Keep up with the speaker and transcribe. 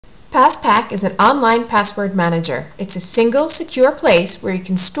Passpack is an online password manager. It's a single, secure place where you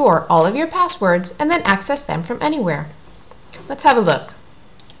can store all of your passwords and then access them from anywhere. Let's have a look.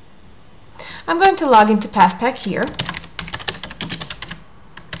 I'm going to log into Passpack here.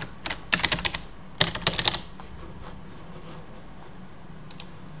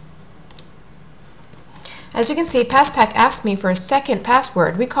 As you can see, Passpack asks me for a second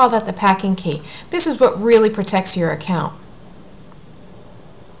password. We call that the packing key. This is what really protects your account.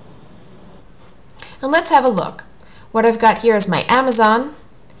 And let's have a look. What I've got here is my Amazon,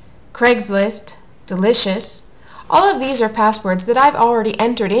 Craigslist, Delicious. All of these are passwords that I've already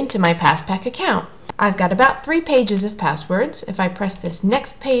entered into my Passpack account. I've got about 3 pages of passwords. If I press this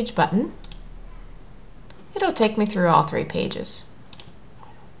next page button, it'll take me through all 3 pages.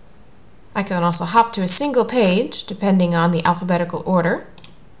 I can also hop to a single page depending on the alphabetical order.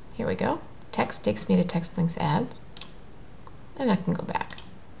 Here we go. Text takes me to text links ads, and I can go back.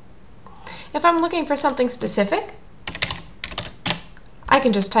 If I'm looking for something specific, I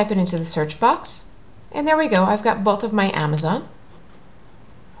can just type it into the search box, and there we go. I've got both of my Amazon.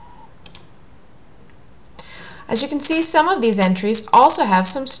 As you can see, some of these entries also have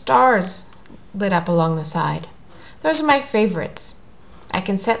some stars lit up along the side. Those are my favorites. I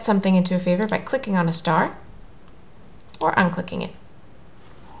can set something into a favorite by clicking on a star or unclicking it.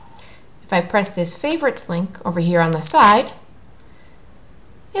 If I press this favorites link over here on the side,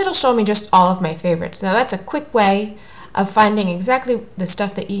 it'll show me just all of my favorites. Now that's a quick way of finding exactly the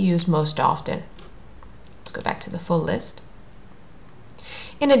stuff that you use most often. Let's go back to the full list.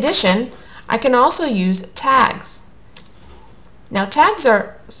 In addition, I can also use tags. Now tags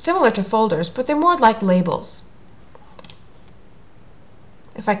are similar to folders, but they're more like labels.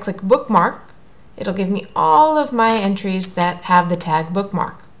 If I click bookmark, it'll give me all of my entries that have the tag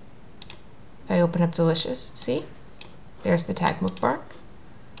bookmark. If I open up Delicious, see? There's the tag bookmark.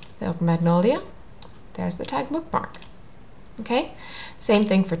 If I open Magnolia, there's the tag bookmark. Okay? Same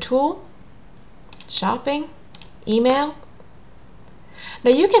thing for tool, shopping, email.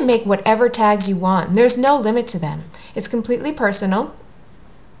 Now you can make whatever tags you want. There's no limit to them. It's completely personal,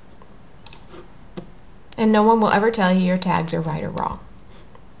 and no one will ever tell you your tags are right or wrong.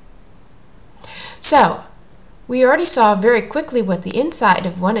 So, we already saw very quickly what the inside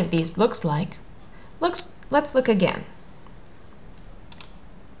of one of these looks like. Let's look again.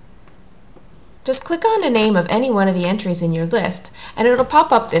 Just click on the name of any one of the entries in your list, and it'll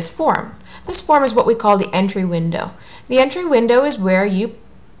pop up this form. This form is what we call the entry window. The entry window is where you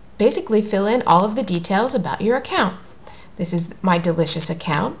basically fill in all of the details about your account. This is my Delicious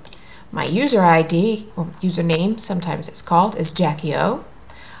account. My user ID, or username, sometimes it's called, is Jackie O.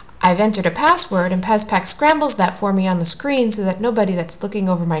 I've entered a password, and Passpack scrambles that for me on the screen so that nobody that's looking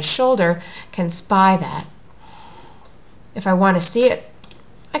over my shoulder can spy that. If I want to see it,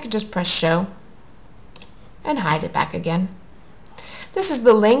 I can just press show and hide it back again. This is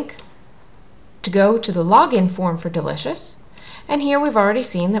the link to go to the login form for Delicious, and here we've already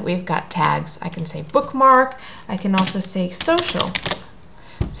seen that we've got tags. I can say bookmark, I can also say social,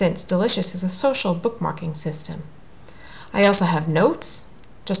 since Delicious is a social bookmarking system. I also have notes,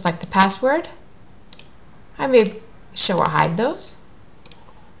 just like the password. I may show or hide those.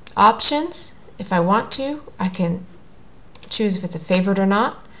 Options, if I want to, I can choose if it's a favorite or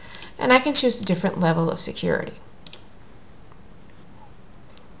not, and I can choose a different level of security.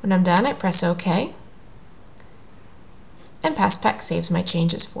 When I'm done, I press OK, and Passpack saves my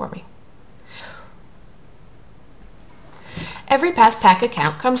changes for me. Every Passpack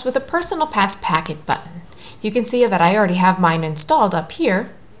account comes with a personal Passpacket button. You can see that I already have mine installed up here,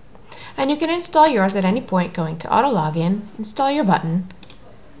 and you can install yours at any point going to Auto Login, install your button,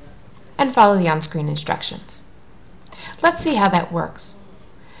 and follow the on-screen instructions. Let's see how that works.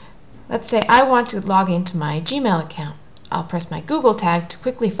 Let's say I want to log into my Gmail account. I'll press my Google tag to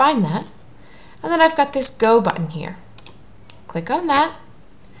quickly find that, and then I've got this Go button here. Click on that.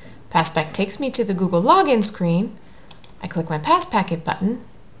 Passpack takes me to the Google login screen. I click my Passpacket button,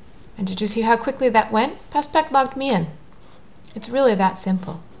 and did you see how quickly that went? Passpack logged me in. It's really that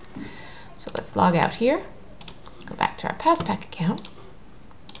simple. So let's log out here, go back to our Passpack account.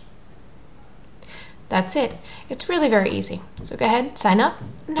 That's it. It's really very easy. So go ahead, sign up,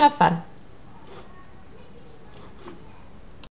 and have fun.